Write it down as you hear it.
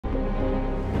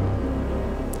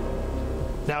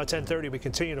Now at 10:30, we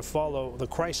continue to follow the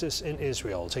crisis in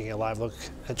Israel, taking a live look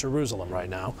at Jerusalem right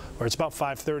now, where it's about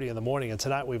 5:30 in the morning, and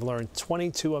tonight we've learned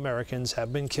 22 Americans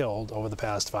have been killed over the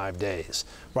past 5 days.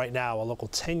 Right now, a local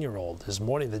 10-year-old is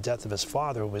mourning the death of his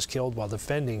father, who was killed while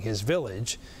defending his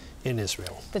village in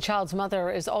Israel. The child's mother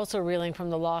is also reeling from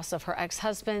the loss of her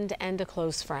ex-husband and a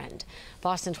close friend.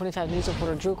 Boston 25 News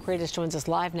reporter Drew Kratos joins us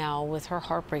live now with her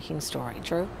heartbreaking story.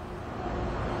 Drew?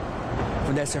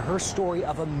 Vanessa, her story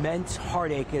of immense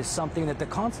heartache is something that the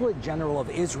Consulate General of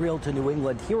Israel to New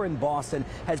England here in Boston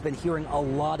has been hearing a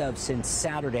lot of since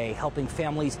Saturday, helping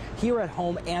families here at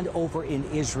home and over in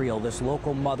Israel. This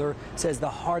local mother says the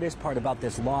hardest part about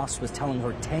this loss was telling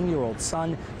her 10-year-old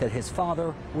son that his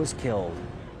father was killed.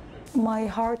 My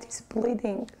heart is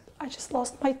bleeding. I just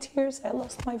lost my tears. I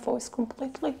lost my voice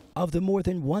completely. Of the more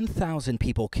than 1,000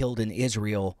 people killed in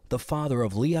Israel, the father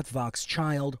of Liat Wachs'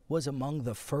 child was among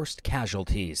the first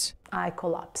casualties. I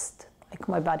collapsed. Like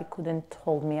my body couldn't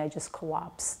hold me. I just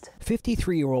collapsed.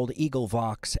 53-year-old Igal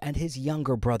Wachs and his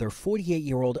younger brother,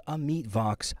 48-year-old Amit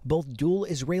Wachs, both dual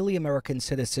Israeli-American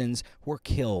citizens, were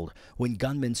killed when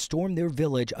gunmen stormed their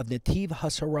village of Netiv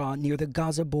HaAsara near the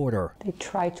Gaza border. They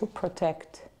tried to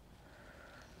protect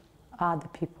the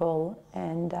people,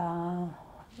 and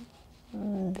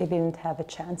they didn't have a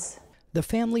chance. The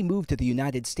family moved to the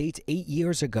United States 8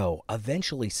 years ago,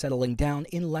 eventually settling down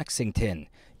in Lexington.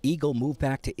 Igal moved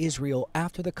back to Israel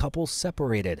after the couple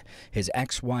separated. His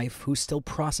ex-wife, who's still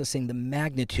processing the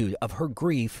magnitude of her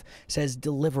grief, says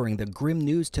delivering the grim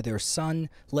news to their son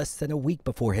less than a week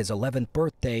before his 11th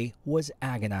birthday was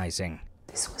agonizing.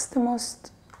 This was the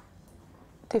most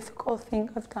difficult thing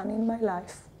I've done in my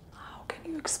life.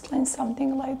 Can you explain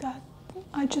something like that?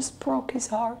 I just broke his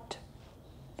heart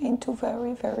into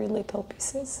very, very little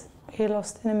pieces. He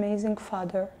lost an amazing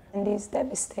father, and he's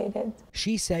devastated.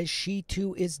 She says she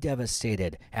too is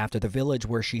devastated after the village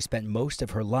where she spent most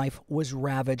of her life was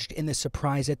ravaged in the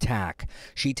surprise attack.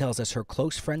 She tells us her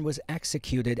close friend was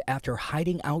executed after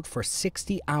hiding out for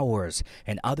 60 hours,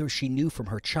 and others she knew from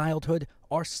her childhood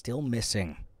are still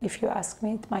missing. If you ask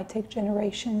me, it might take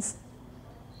generations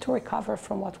to recover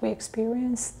from what we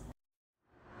experienced.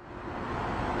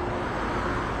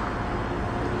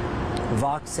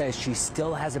 Wachs says she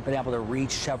still hasn't been able to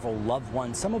reach several loved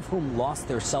ones, some of whom lost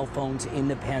their cell phones in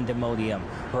the pandemonium.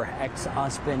 Her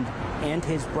ex-husband and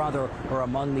his brother are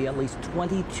among the at least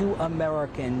 22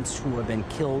 Americans who have been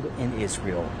killed in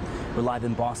Israel. We're live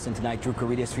in Boston tonight. Drew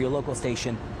Kratos for your local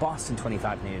station, Boston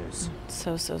 25 News.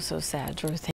 So sad, Drew.